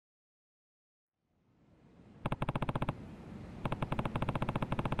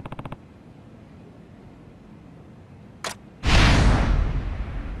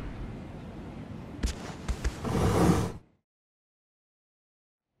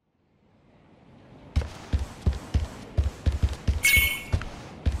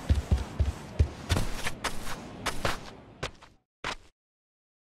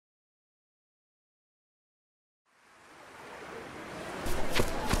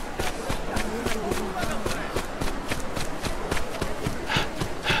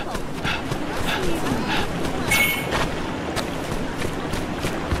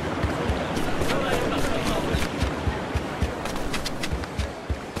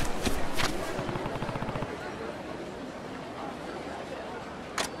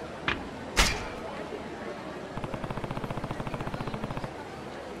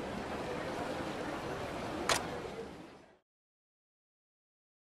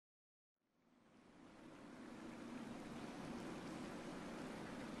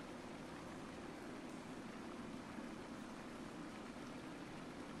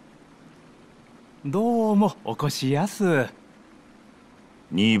どうもお越しやす。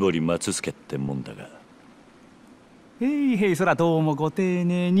新堀松助ってもんだが。へいへい、そらどうもご丁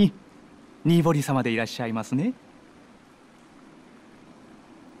寧に。新堀様でいらっしゃいますね。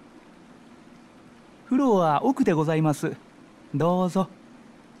風呂は奥でございます。どうぞ。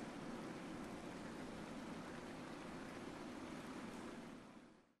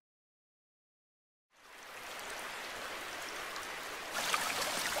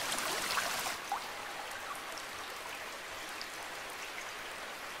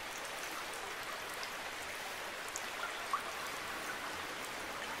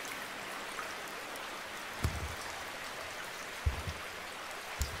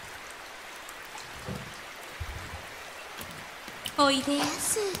おいでや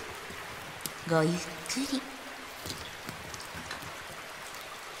す。ごゆっくり。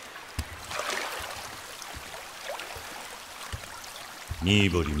新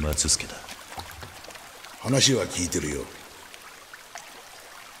堀松助だ。話は聞いてるよ。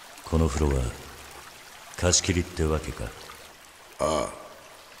この風呂は貸し切りってわけか。ああ、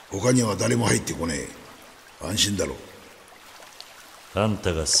他には誰も入ってこねえ。安心だろ。あん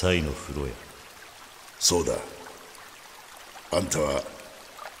たがサイの風呂や。そうだ。あんたは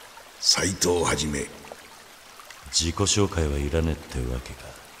斎藤はじめ。自己紹介はいらねえってわけか。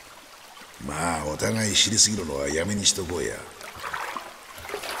まあお互い知りすぎるのはやめにしとこうや。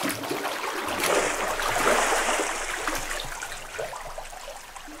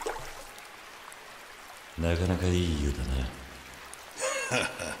なかなかいい湯だな。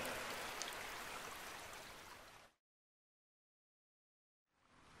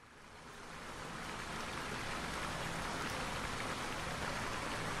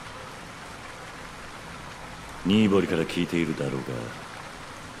新堀から聞いているだろうが、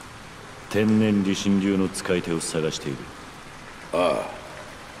天然理心流の使い手を探している。あ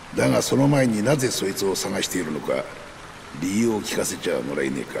あ、だがその前になぜそいつを探しているのか理由を聞かせちゃもらえ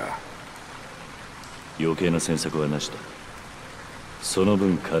ねえか。余計な詮索はなしだ。その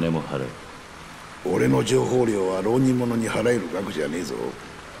分金も払う。俺の情報料は浪人者に払える額じゃねえぞ。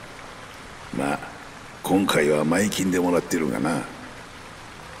まあ今回は前金でもらってるがな。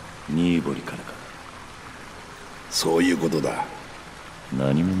新堀からか。そういうことだ。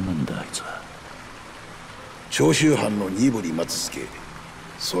何者なんだあいつは。長州藩の新堀松助。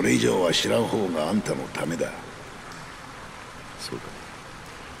それ以上は知らん方があんたのためだ。そうか。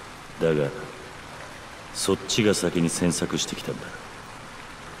だがそっちが先に詮索してきたんだ。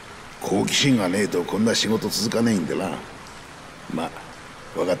好奇心がねえとこんな仕事続かねえんでな。まあ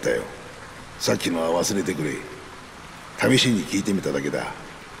分かったよ。さっきのは忘れてくれ。試しに聞いてみただけだ。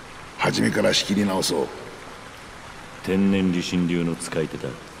初めから仕切り直そう。天然理心流の使い手だ。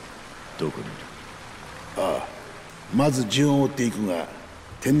どこにいる？ああ、まず順を追っていくが、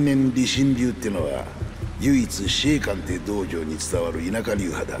天然理心流ってのは唯一司令官って道場に伝わる田舎流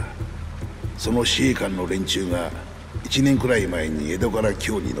派だ。その司令官の連中が1年くらい前に江戸から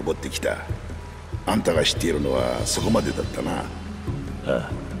京に登ってきた。あんたが知っているのはそこまでだったな。ああ。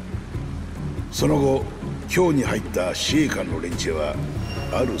その後京に入った司令官の連中は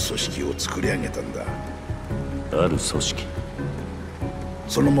ある組織を作り上げたんだ。ある組織。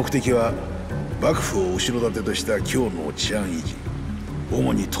その目的は幕府を後ろ盾とした京の治安維持、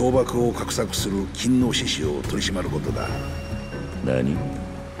主に倒幕を画策する勤王志士を取り締まることだ。何？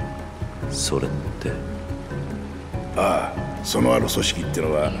それって。ああ、そのある組織って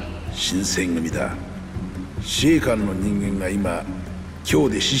のは新選組だ。司令官の人間が今京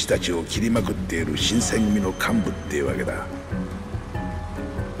で志士たちを切りまくっている新選組の幹部ってわけだ。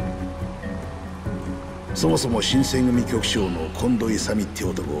そもそも新選組局長の近藤勇って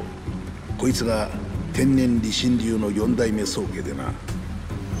男、こいつが天然理心流の4代目宗家でな。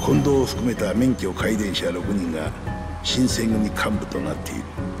近藤を含めた免許皆伝者6人が新選組幹部となっている。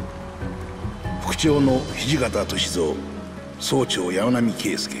副長の土方歳三、総長山並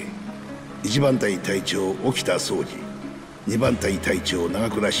圭介、1番隊隊長沖田総司、2番隊隊長長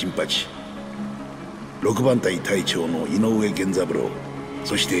倉新八、6番隊隊長の井上源三郎、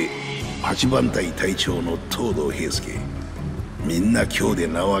そして8番隊隊長の東堂平介。みんな今日で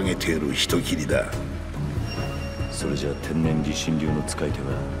名を挙げている人斬りだ。それじゃあ天然理心流の使い手は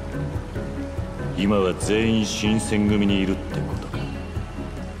今は全員新選組にいるってことか。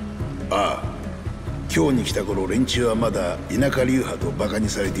ああ、今日に来た頃連中はまだ田舎流派とバカに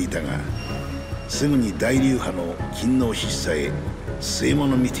されていたが、すぐに大流派の勤王志士さえ据え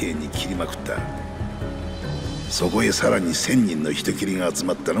物みてえに切りまくった。そこへさらに1000人の人斬りが集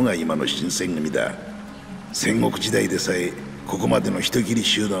まったのが今の新選組だ。戦国時代でさえここまでの人斬り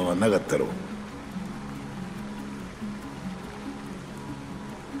集団はなかったろう。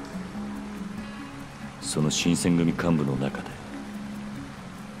その新選組幹部の中で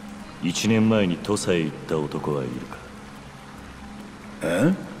1年前に土佐へ行った男はいるか？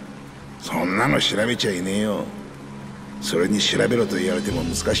そんなの調べちゃいねえよ。それに調べろと言われても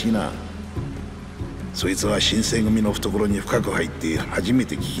難しいな。そいつは新選組の懐に深く入って初め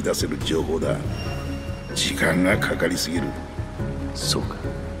て聞き出せる情報だ。時間がかかりすぎる。そうか。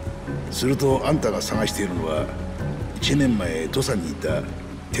するとあんたが探しているのは1年前土佐にいた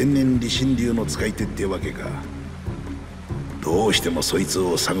天然理心流の使い手ってわけか。どうしてもそいつ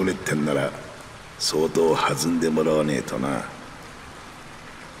を探れってんなら相当弾んでもらわねえとな。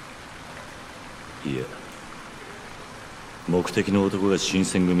いや、目的の男が新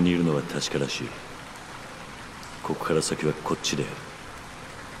選組にいるのは確からしい。ここから先はこっちでやる。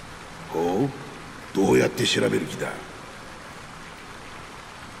ほう、どうやって調べる気だ？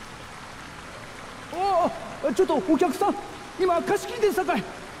ちょっとお客さん、今貸し切りでさかい。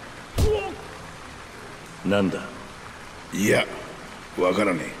なんだ？いや、わか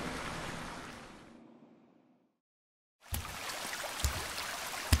らねえ。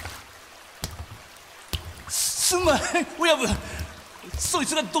すんまい、親分。そい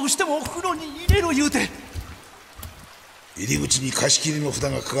つがどうしてもお風呂に入れろ言うて。入り口に貸し切りの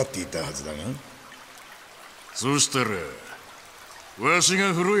札がかかっていたはずだが。そしたらわし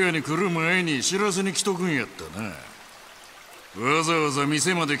が風呂屋に来る前に知らせに来とくんやったな。わざわざ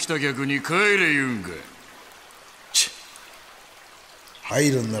店まで来た客に帰れ言うんか。入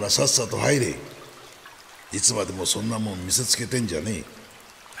るんならさっさと入れ。いつまでもそんなもん見せつけてんじゃね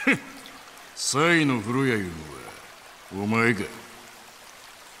え。サイの風呂屋いうのはお前か。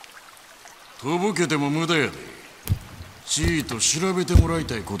とぼけても無駄やで。ちーと調べてもらい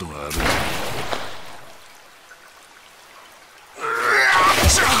たいことがある。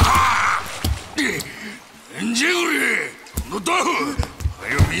なんじゃこれ、このタフ。は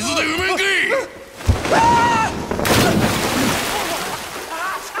よ水で埋めんかい。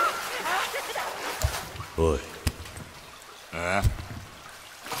おい、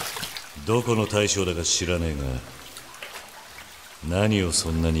どこの大将だか知らねえが、何をそ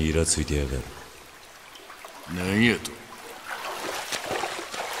んなにイラついてやがる？何やと？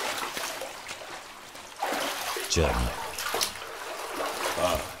じゃあ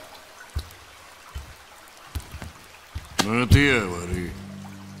な。待てや悪い。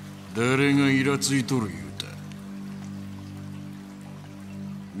誰がイラついとる言う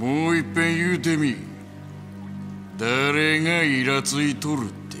た？もういっぺん言うてみ。誰がイラついとる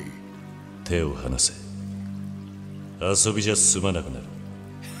って。手を離せ。遊びじゃ済まなくなる。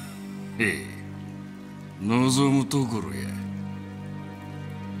へえ、望むところや。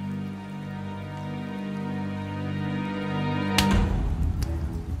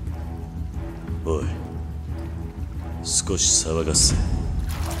おい、少し騒がせ。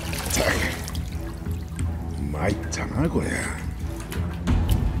参ったなこりゃ。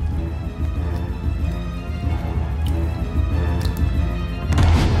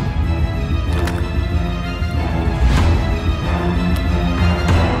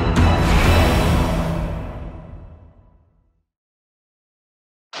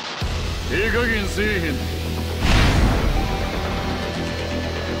ええ加減せえへんで。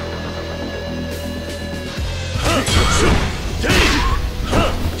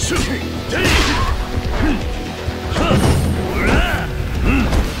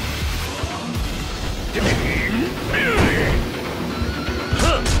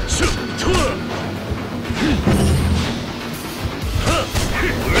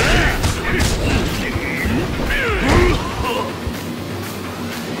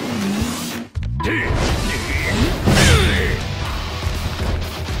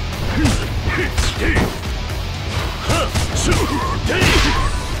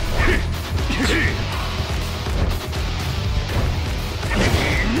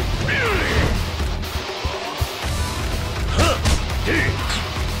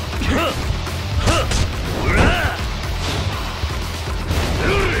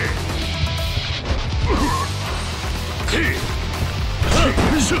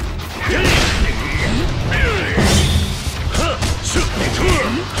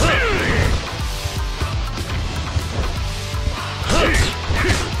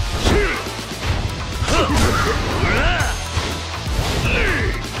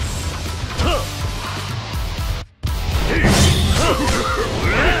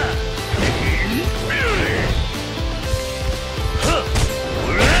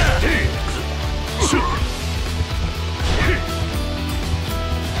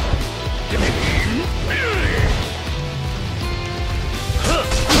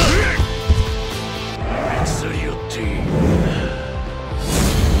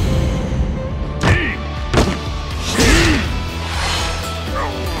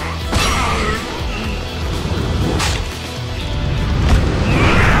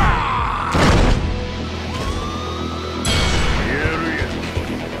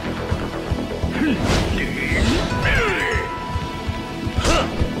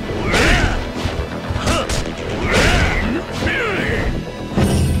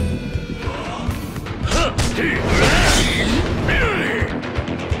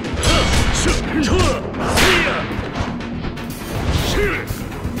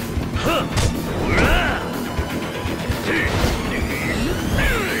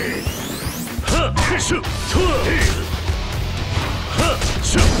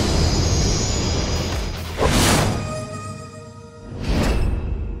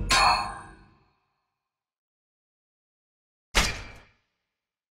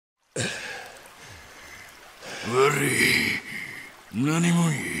悪い。何も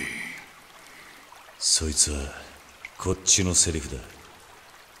いい。そいつはこっちのセリフだ。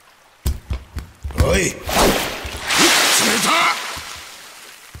おい、冷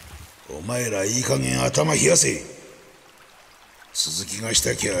た。お前らいい加減頭冷やせ。続きがし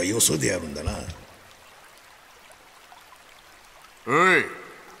たきゃよそでやるんだな。おい、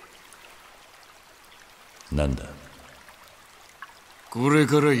なんだ。これ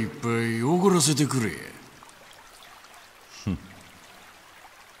からいっぱいおごらせてくれ。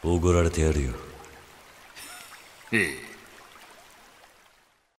おごられてやるよ。へえ。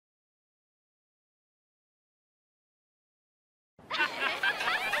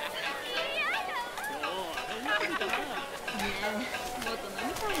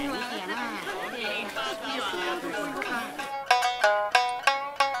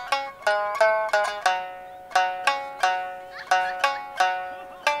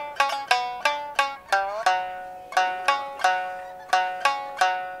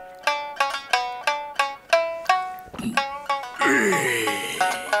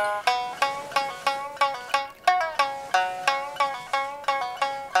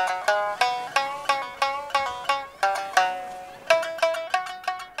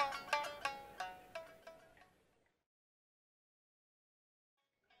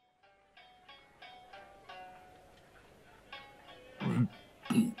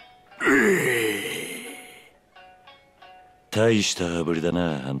大した羽振りだ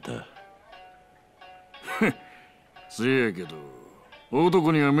な、あんた。せやけど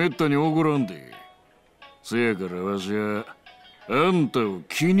男にはめったにおごらんで。せやからわしはあんたを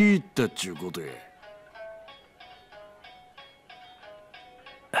気に入ったっちゅうことや。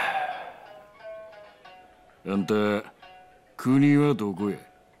あんた国はどこや。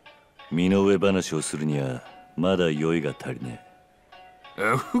身の上話をするにはまだ酔いが足りね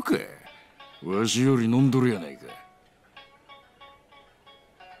アホか。わしより飲んどるやないか。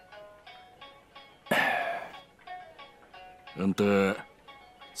あんた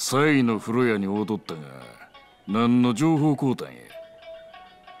サイの風呂屋に踊ったが何の情報交換や。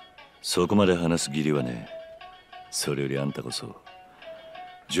そこまで話す義理はねえ。それよりあんたこそ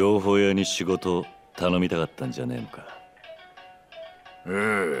情報屋に仕事頼みたかったんじゃねえのか。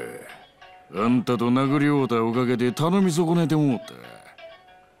あんたと殴り合うたおかげで頼み損ねてもうた。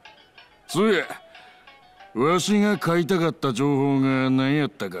そうや、わしが書いたかった情報が何やっ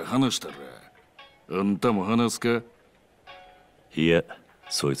たか話したらあんたも話すか。いや、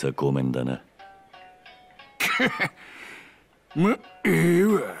そいつはごめんだな。ま、ええ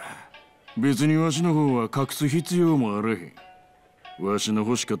わ。別にわしの方は隠す必要もあらへん。わしの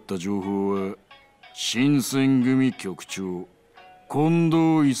欲しかった情報は新選組局長近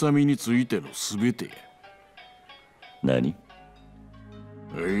藤勇についての全てや。何？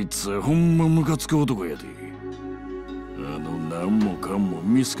あいつはほんまムカつく男やで。何もかんも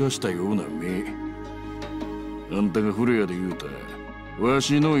見透かしたような目。あんたが風呂屋で言うたわ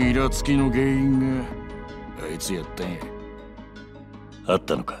しのイラつきの原因があいつやったんや。あっ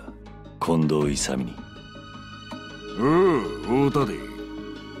たのか、近藤勇に。おう、会うたで。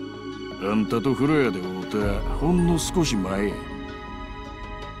あんたと風呂屋で会うたほんの少し前や。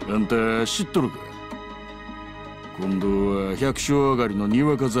あんた知っとるか。近藤は百姓上がりのに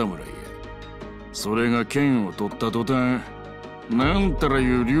わか侍や。それが剣を取った途端なんたらい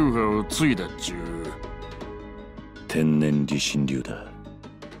う流派を継いだっちゅう。天然理心流だ。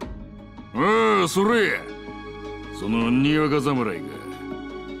ああ、それや。そのにわか侍が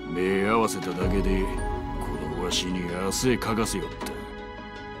目合わせただけでこのわしに汗かかせよっ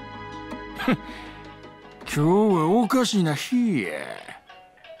た。今日はおかしな日や。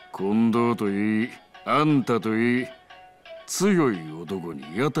近藤といいあんたといい強い男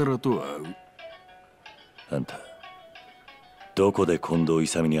にやたらと会う。あんたどこで近藤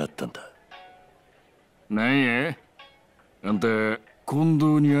勇に会ったんだ。なんや、あんた近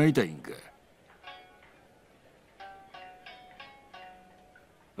藤に会いたいんか。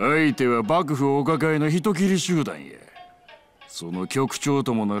相手は幕府お抱えの人斬り集団や。その局長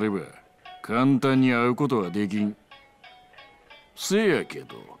ともなれば簡単に会うことはできん。せやけ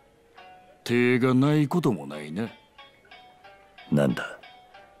ど手がないこともないな。なんだ。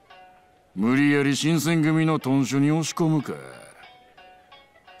無理やり新選組の屯所に押し込むか、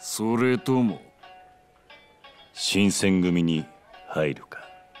それとも新選組に入るか。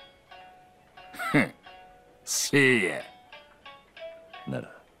せいや。なら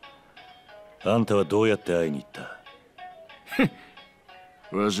あんたはどうやって会いに行った？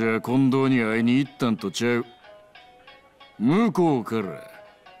わしは近藤に会いに行ったんとちゃう。向こうから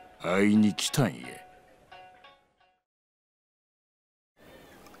会いに来たんや。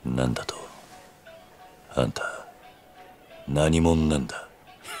なんだと？あんた何者なんだ？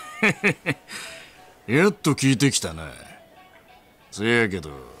やっと聞いてきたな。せやけど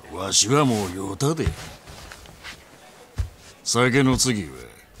わしはもう酔うたで。酒の次は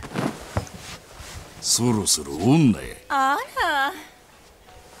そろそろ女や。あら、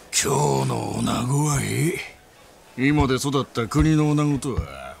今日の女子は今で育った国の女子と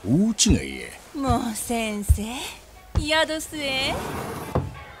は大違いや。もう先生、宿すえ。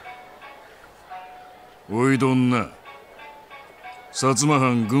おいどんな薩摩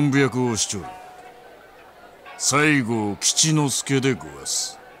藩軍部役をしちょる西郷吉之助でごわ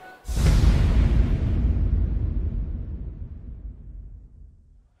す。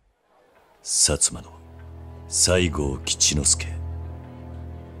薩摩の西郷吉之助。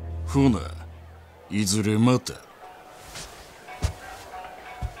ほな、いずれまた。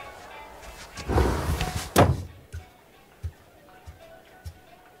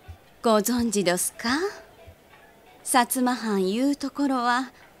ご存知ですか？薩摩藩いうところ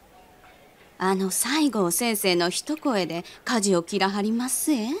はあの西郷先生の一声で舵を切らはりま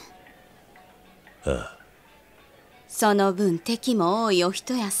すえ。ああ。その分敵も多いお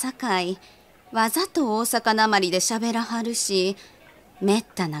人やさかい、わざと大阪なまりでしゃべらはるし、めっ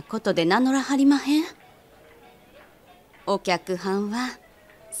たなことで名乗らはりまへん。お客はんは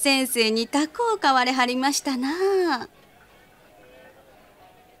先生にたこを買われはりましたなあ。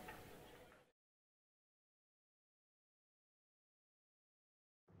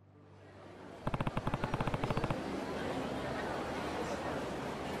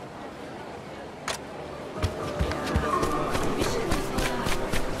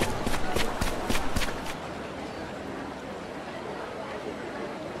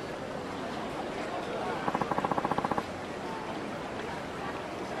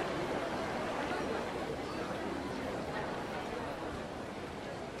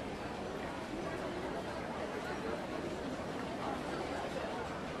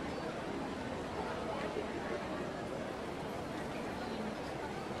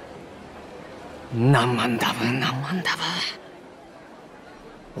何万ダブ何万ダ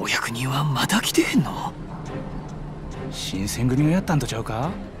ブ。お役人はまだ来てへんの？新選組がやったんとちゃう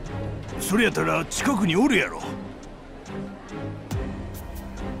か？それやったら近くにおるやろ。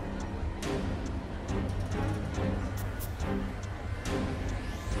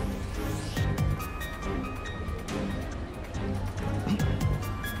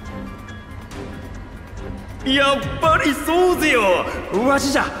やっぱりそうぜよ。わ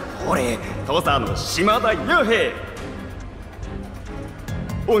しじゃ。俺土佐の島田弥平。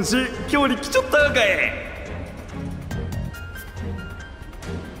恩師今日に来ちょったがかい。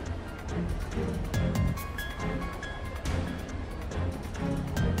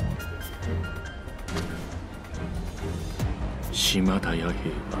島田弥平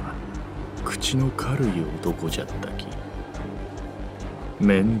は口の軽い男じゃったき、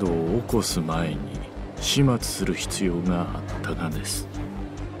面倒を起こす前に始末する必要があったがです。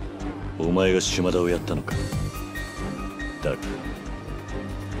お前が島田をやったのか？だ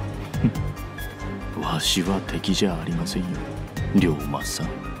がわしは敵じゃありませんよ、龍馬さん。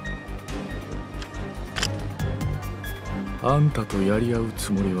あんたとやり合う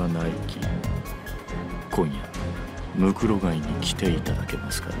つもりはないき、今夜ムクロ街に来ていただけ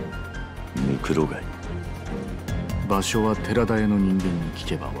ますか？ムクロ街。場所は寺田屋の人間に聞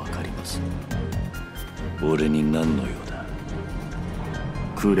けばわかります。俺に何の用だ？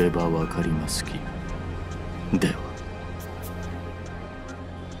来ればわかりますき。では。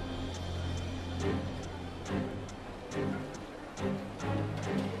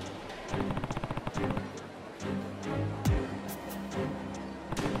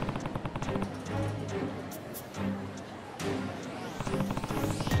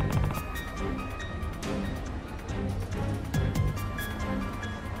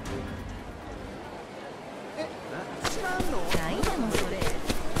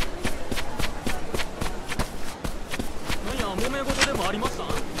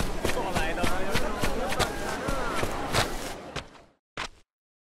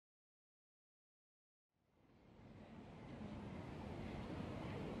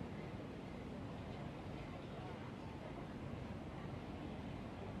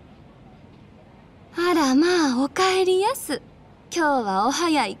あらまあ、お帰りやす。今日はお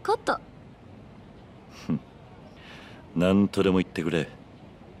早いこと。何とでも言ってくれ。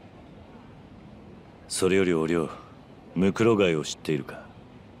それよりお涼、ムクロ貝を知っているか？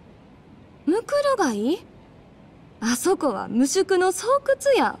ムクロ貝？あそこは無宿の巣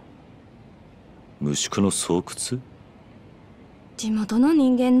窟や。無宿の巣窟？地元の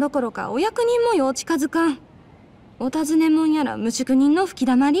人間どころかお役人もよう近づかん。お尋ねもんやら無宿人の吹き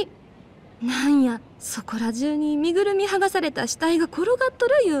だまり。なんやそこら中に身ぐるみ剥がされた死体が転がっと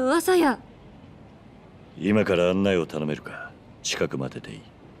るいう噂や。今から案内を頼めるか？近くまででいい。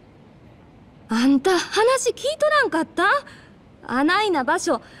あんた話聞いとらんかった？あないな場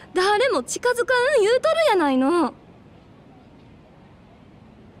所誰も近づかん言うとるやないの。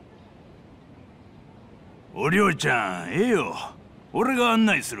お涼ちゃん、ええよ。俺が案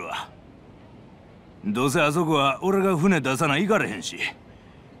内するわ。どうせあそこは俺が船出さないかれへんし。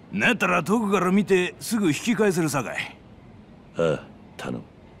なんやったら遠くから見てすぐ引き返せるさかい。ああ、頼む。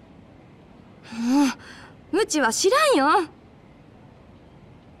うちは知らんよ。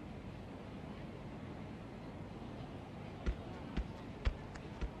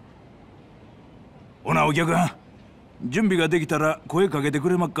ほなお客さん、準備ができたら声かけてく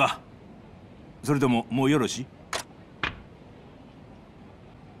れまっか。それとももうよろしい？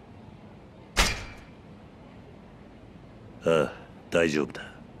ああ、大丈夫だ。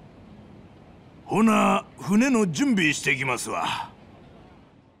ほな船の準備してきますわ。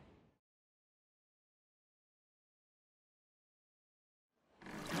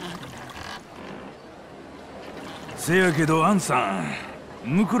せやけどアンさん、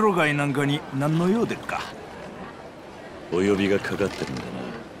ムクロ貝なんかに何の用でっか？お呼びがかかってるんだな。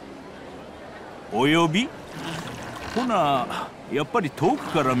お呼び？ほなやっぱり遠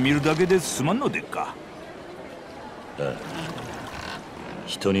くから見るだけですまんのでっか？ああ、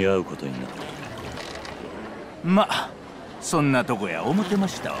人に会うことになった。まあそんなとこや思ってま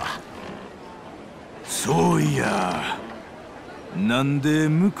したわ。そういや、なんで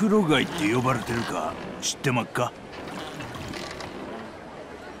ムクロ貝って呼ばれてるか知ってまっか？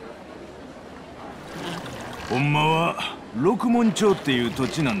ほんまは六門町っていう土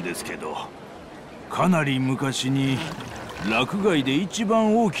地なんですけど、かなり昔に洛外で一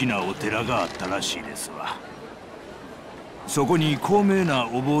番大きなお寺があったらしいですわ。そこに高名な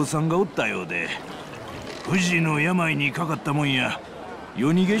お坊さんがおったようで、不治の病にかかったもんや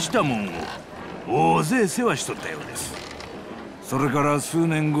夜逃げしたもんを大勢世話しとったようです。それから数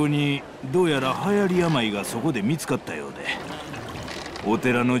年後にどうやら流行り病がそこで見つかったようで、お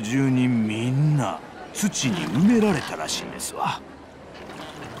寺の住人みんな土に埋められたらしいんですわ。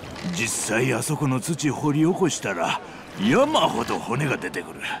実際あそこの土掘り起こしたら山ほど骨が出て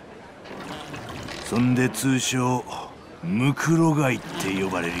くる。そんで通称ムクロ貝って呼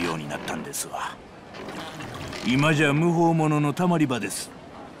ばれるようになったんですわ。今じゃ無法者のたまり場です。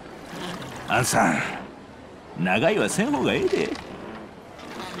アンさん、長いはせん方がええで。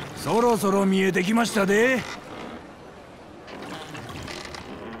そろそろ見えてきましたで。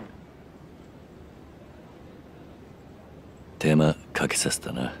手間かけさせ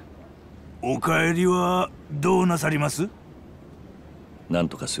たな。お帰りはどうなさります？なん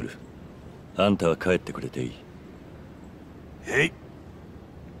とかする。あんたは帰ってくれていい。へい。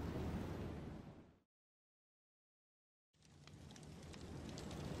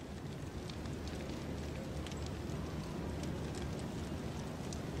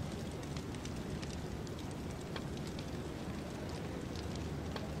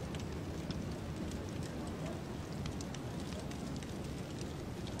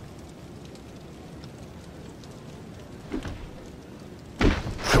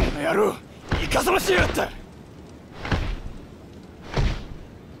この野郎、いかさましやがった。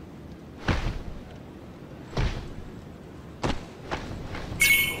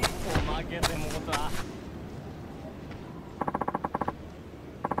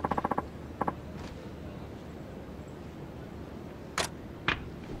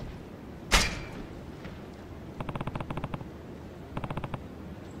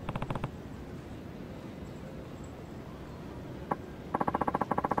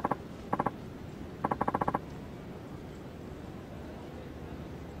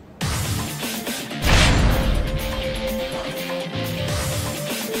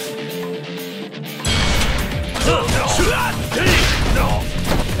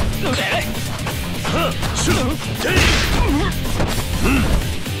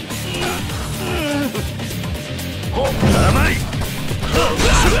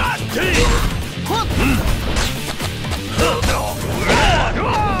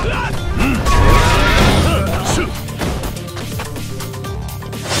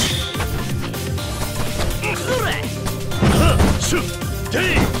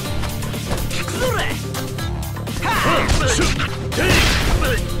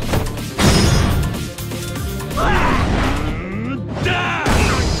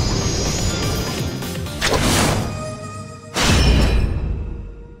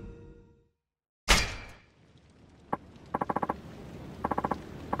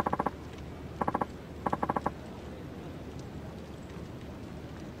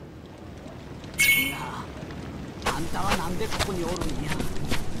でここにおるんや。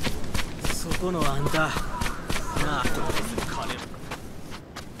そこのあんたなあ、どうする金を。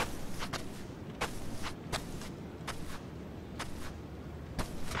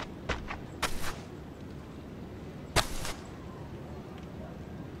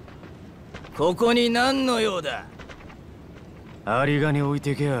ここに何の用だ。有り金置い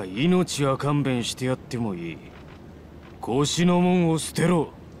てけや命は勘弁してやってもいい。腰の門を捨て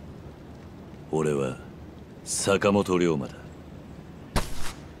ろ。俺は坂本龍馬だ。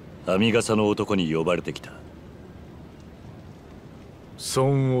編み笠の男に呼ばれてきた。そ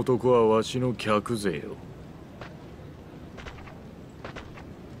ん男はわしの客ぜよ。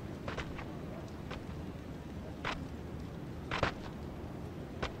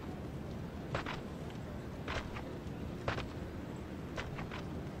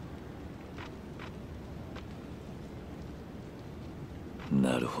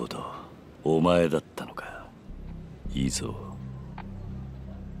なるほど、お前だったのか。いいぞ。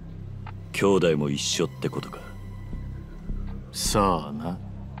兄弟も一緒ってことか。さあな。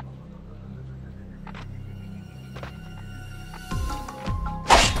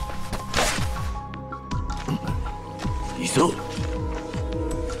いいぞ。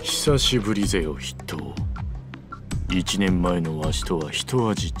久しぶりぜよ筆頭。1年前のわしとは一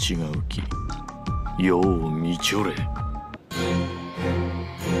味違うき。よう見ちょれ。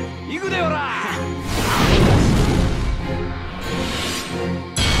行くでおら。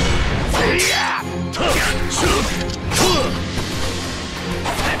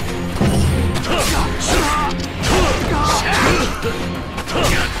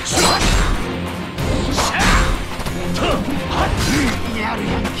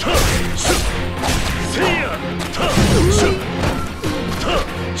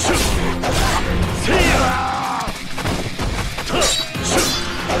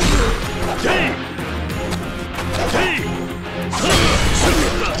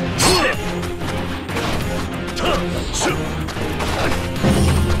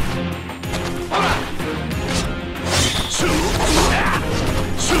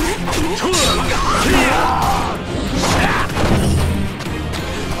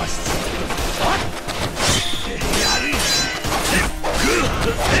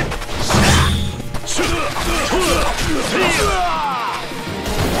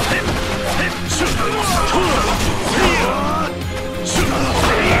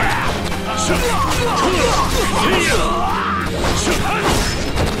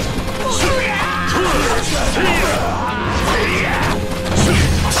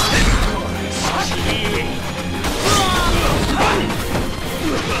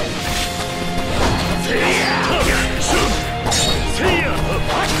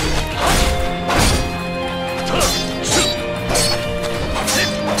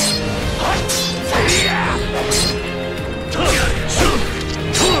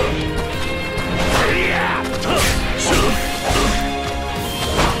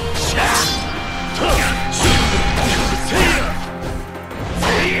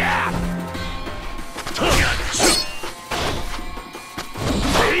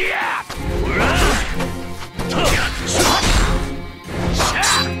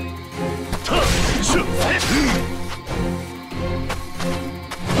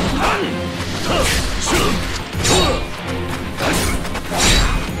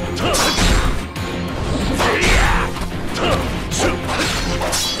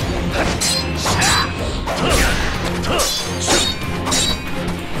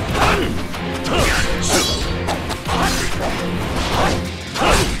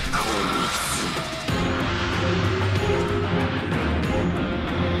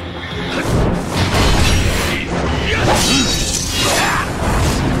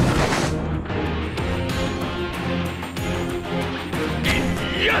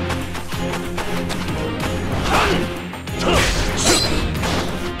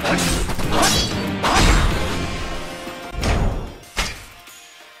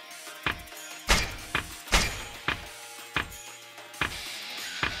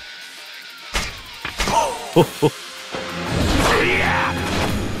ほほっ。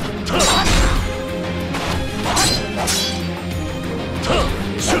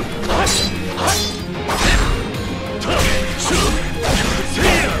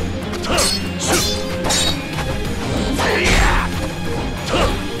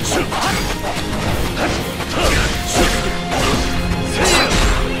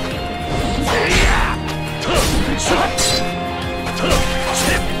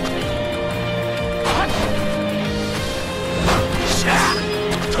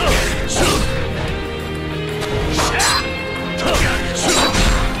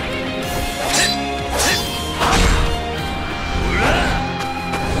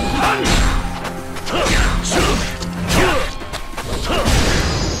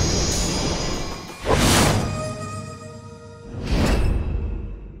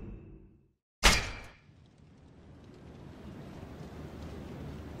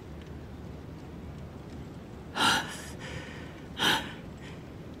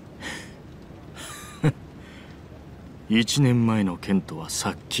1年前の件とは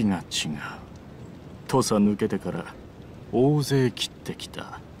殺気が違う。土佐抜けてから大勢切ってき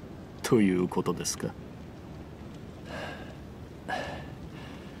たということですか。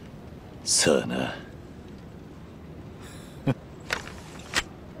さあな。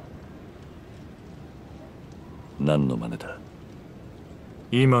何の真似だ。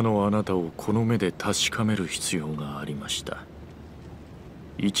今のあなたをこの目で確かめる必要がありました。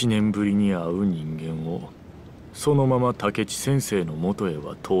1年ぶりに会う人間をそのまま竹地先生のもとへ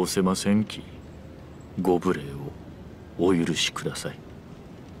は通せませんき、ご無礼をお許しくださ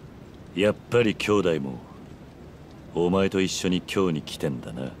い。やっぱり兄弟もお前と一緒に今日に来てん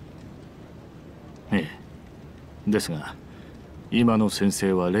だな。ええ。ですが今の先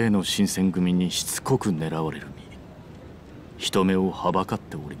生は例の新選組にしつこく狙われる身、人目をはばかっ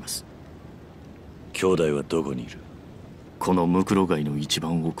ております。兄弟はどこにいる。このムクロ街の一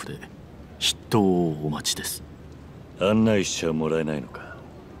番奥で筆頭をお待ちです。案内しちゃもらえないのか。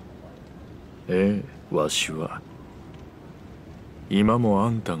ええ、わしは今も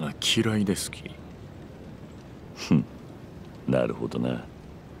あんたが嫌いですき。ふん、なるほどな。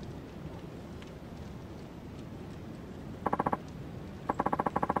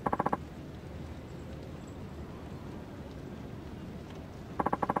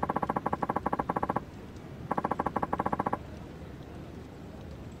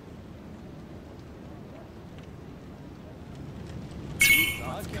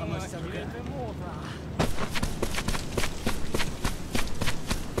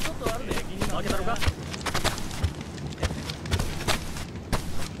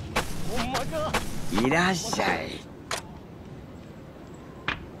いらっしゃい。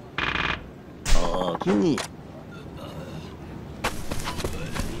おおきに。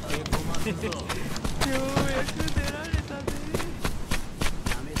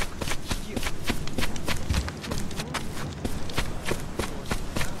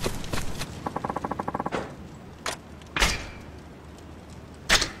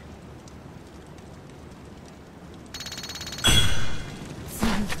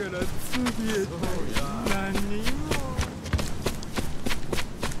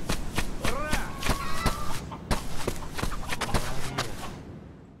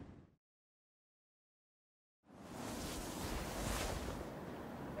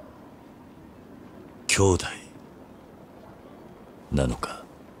兄弟なのか。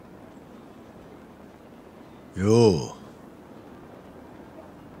よう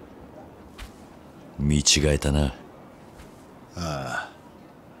見違えたな。ああ、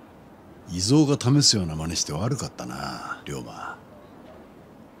異蔵が試すような真似して悪かったな、龍馬。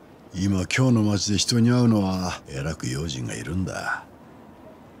今京の町で人に会うのはえらく用心がいるんだ。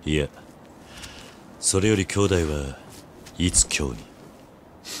いや、それより兄弟はいつ京に。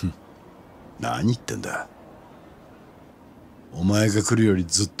何言ってんだ。お前が来るより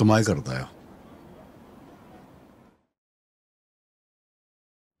ずっと前からだよ。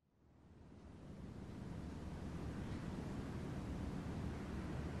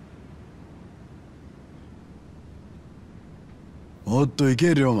おっと行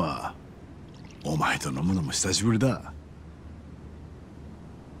け龍馬。お前と飲むのも久しぶりだ。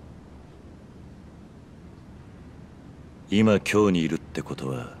今京にいるってこと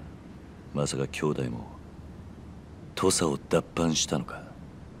はまさか兄弟も土佐を脱藩したのか。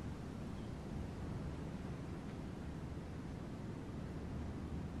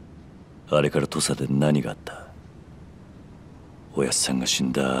あれから土佐で何があった。おやっさんが死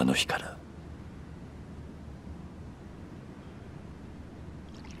んだあの日から。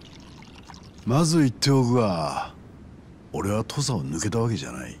まず言っておくが、俺は土佐を抜けたわけじ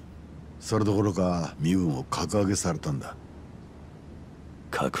ゃない。それどころか身分を格上げされたんだ。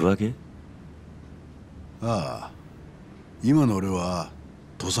格上げ？ああ、今の俺は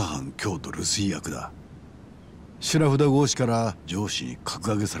土佐藩京都留守居役だ。白札合子から上司に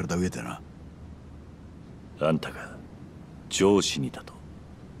格上げされた上でな。あんたが上司にだと。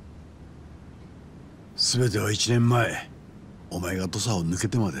全ては1年前、お前が土佐を抜け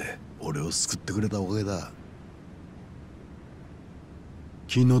てまで俺を救ってくれたおかげだ。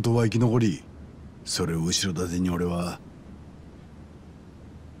昨日とは生き残り、それを後ろ盾に俺は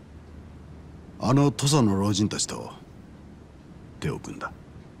あの土佐の老人たちと手を組んだ。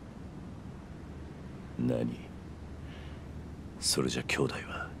何？それじゃ兄弟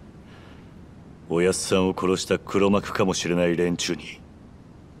はおやっさんを殺した黒幕かもしれない連中に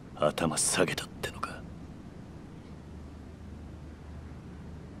頭下げたってのか。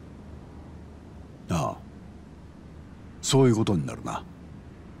ああ、そういうことになるな。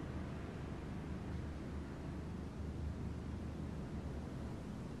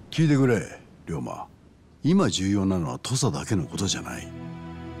聞いてくれ龍馬。今重要なのは土佐だけのことじゃない。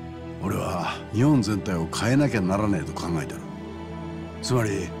俺は日本全体を変えなきゃならねえと考えてる。つま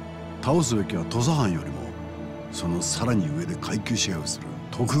り倒すべきは土佐藩よりもそのさらに上で階級支配をする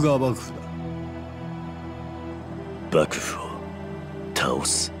徳川幕府だ。幕府を倒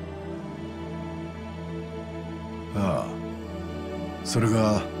す。ああ、それ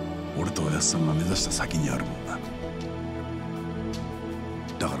が俺とおやっさんが目指した先にあるもんだ。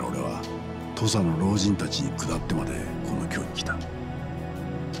だから俺は土佐の老人たちに下ってまでこの京に来た。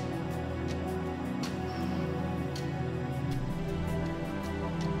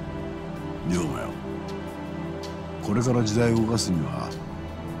龍馬よ、これから時代を動かすには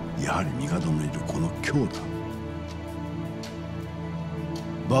やはり帝のいるこの京だ。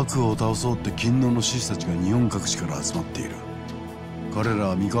幕府を倒そうって勤王の志士たちが日本各地から集まっている。彼ら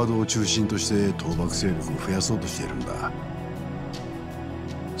は帝を中心として倒幕勢力を増やそうとしているんだ。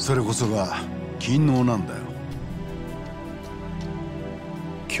それこそが勤王なんだよ。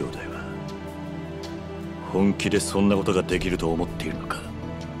兄弟は本気でそんなことができると思っているのか。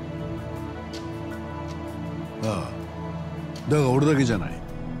ああ、だが俺だけじゃない。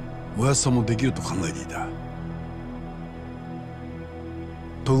おやっさんもできると考えていた。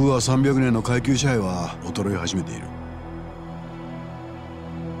徳川300年の階級支配は衰え始めている。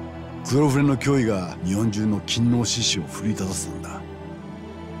黒船の脅威が日本中の勤王志士を奮い立たせたんだ。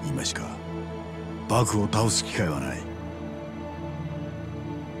今しか幕府を倒す機会はない。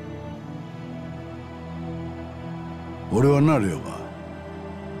俺はなるよば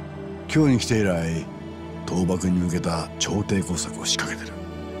今日に来て以来倒幕に向けた朝廷工作を仕掛けてる。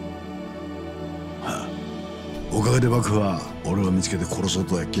はあ、おかげで幕府は俺を見つけて殺そう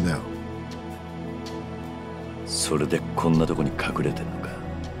とは気だよ。それでこんなとこに隠れてんのか。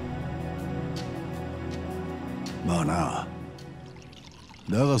まあな。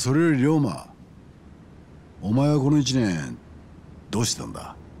だがそれより龍馬、お前はこの1年どうしてたん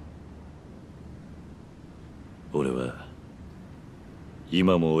だ。俺は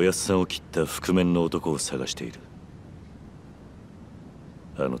今もおやっさんを切った覆面の男を探している。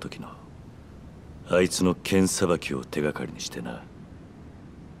あの時のあいつの剣さばきを手がかりにしてな。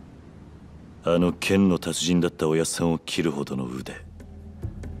あの剣の達人だったおやっさんを切るほどの腕、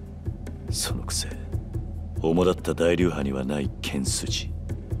そのくせ主だった大流派にはない剣筋。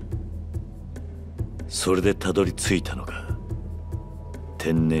それでたどり着いたのが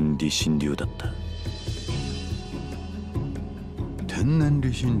天然理心流だった。天然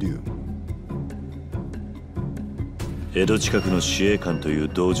理心流。江戸近くの司令官という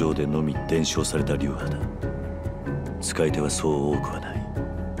道場でのみ伝承された流派だ。使い手はそう多くはない。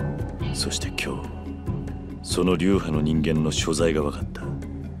そして今日その流派の人間の所在が分かった。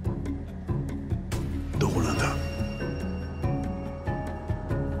どこなんだ。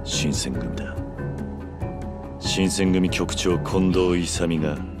新選組だ。新選組局長近藤勇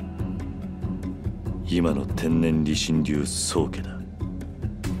が今の天然理心流宗家だ。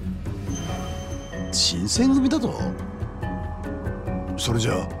新選組だと。それじ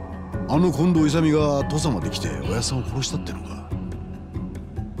ゃあの近藤勇が土佐まで来ておやさんを殺したってのか。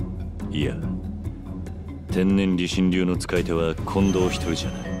いや、天然理心流の使い手は近藤一人じ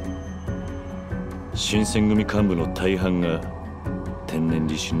ゃない。新選組幹部の大半が天然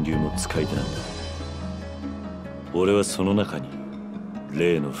理心流の使い手なんだ。俺はその中に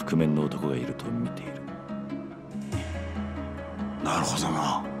例の覆面の男がいると見ている。なるほど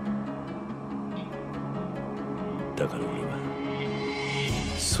な。だから俺は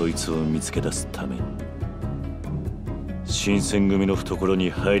そいつを見つけ出すために新選組の懐に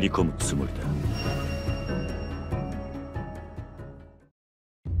入り込むつもりだ。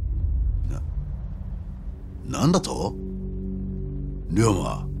なんだと。龍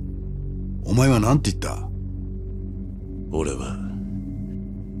馬、お前は何て言った。俺は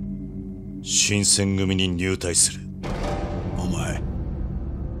新選組に入隊する。お前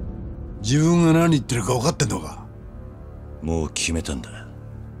自分が何言ってるか分かってんのか。もう決めたんだ。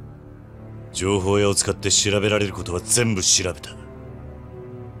情報屋を使って調べられることは全部調べた。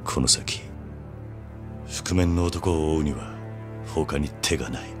この先覆面の男を追うには他に手が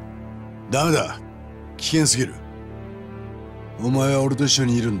ない。ダメだ、危険すぎる。お前は俺と一緒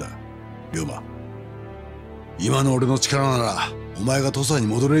にいるんだ龍馬。今の俺の力ならお前が土佐に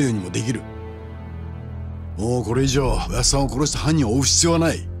戻れるようにもできる。もうこれ以上おやっさんを殺した犯人を追う必要は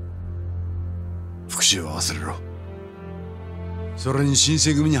ない。復讐は忘れろ。それに新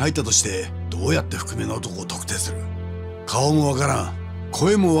選組に入ったとしてどうやって覆面の男を特定する。顔もわからん、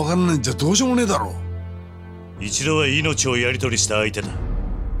声もわからないんじゃどうしようもねえだろう。一度は命をやり取りした相手だ。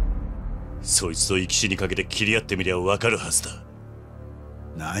そいつと生き死にかけて切り合ってみりゃわかるはずだ。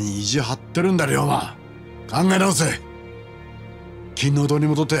何意地張ってるんだ龍馬。考え直せ。金の堂に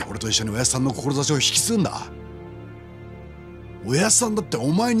戻って俺と一緒におやっさんの志を引き継ぐんだ。おやっさんだってお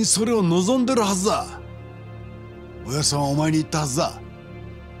前にそれを望んでるはずだ。おやっさんはお前に言ったはずだ。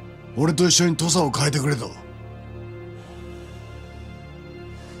俺と一緒に土佐を変えてくれと。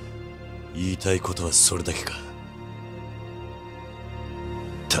言いたいことはそれだけか。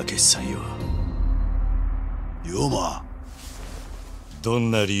たけしさんよ。龍馬、ど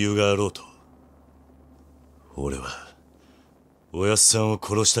んな理由があろうと、俺はおやっさんを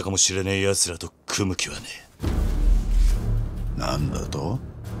殺したかもしれねえ奴らと組む気はねえ。なんだと？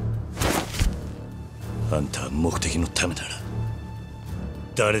あんたは目的のためなら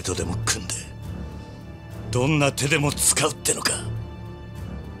誰とでも組んでどんな手でも使うってのか。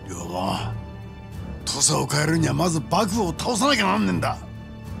龍馬、土佐を変えるにはまず幕府を倒さなきゃなんねんだ。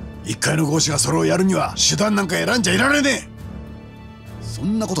一介の豪士がそれをやるには手段なんか選んじゃいられねえ。そ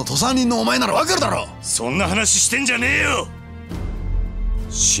んなこと土佐人のお前ならわかるだろ。そんな話してんじゃねえよ。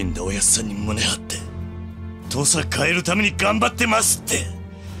死んだおやっさんに胸張って土佐変えるために頑張ってますって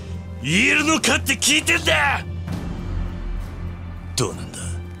言えるのかって聞いてんだ。どうなんだ、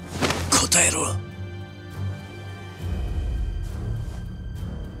答えろ。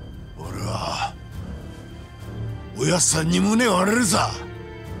俺はおやっさんに胸を張れるさ。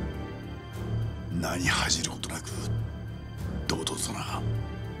何恥じることなく堂々とな。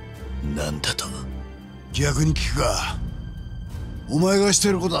なんだと？逆に聞くが、お前がして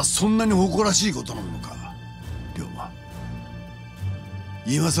いることはそんなに誇らしいことなのか、龍馬。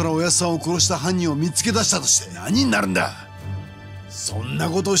今さらおやっさんを殺した犯人を見つけ出したとして何になるんだ。そん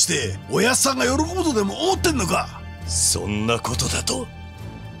なことをしておやっさんが喜ぶとでも思ってんのか。そんなことだと？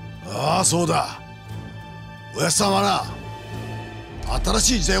ああ、そうだ。おやっさんはな、新し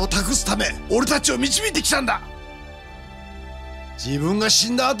い時代を託すため俺たちを導いてきたんだ。自分が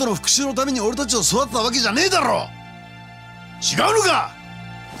死んだ後の復讐のために俺たちを育てたわけじゃねえだろ。違うのか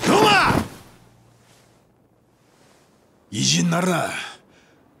龍馬。意地になるな。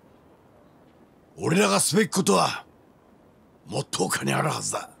俺らがすべきことはもっと他にあるは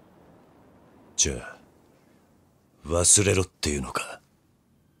ずだ。じゃあ忘れろっていうのか。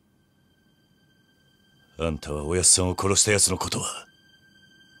あんたはおやっさんを殺した奴のことは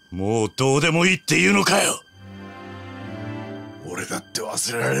もうどうでもいいっていうのかよ。俺だって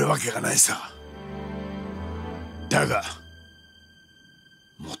忘れられるわけがないさ。だが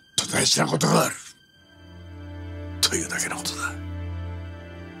もっと大事なことがあるというだけのことだ。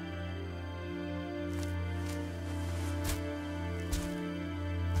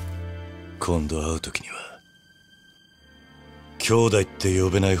今度会う時には兄弟って呼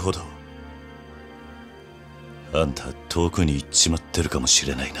べないほどあんた遠くに行っちまってるかもし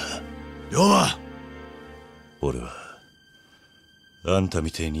れないな。龍馬、俺はあんた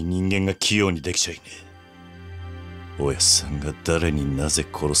みてえに人間が器用にできちゃいねえ。おやっさんが誰になぜ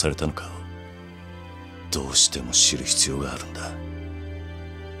殺されたのかをどうしても知る必要があるんだ。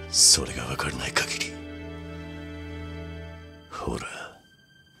それが分からない限りほら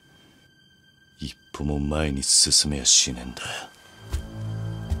一歩も前に進めやしねえんだ。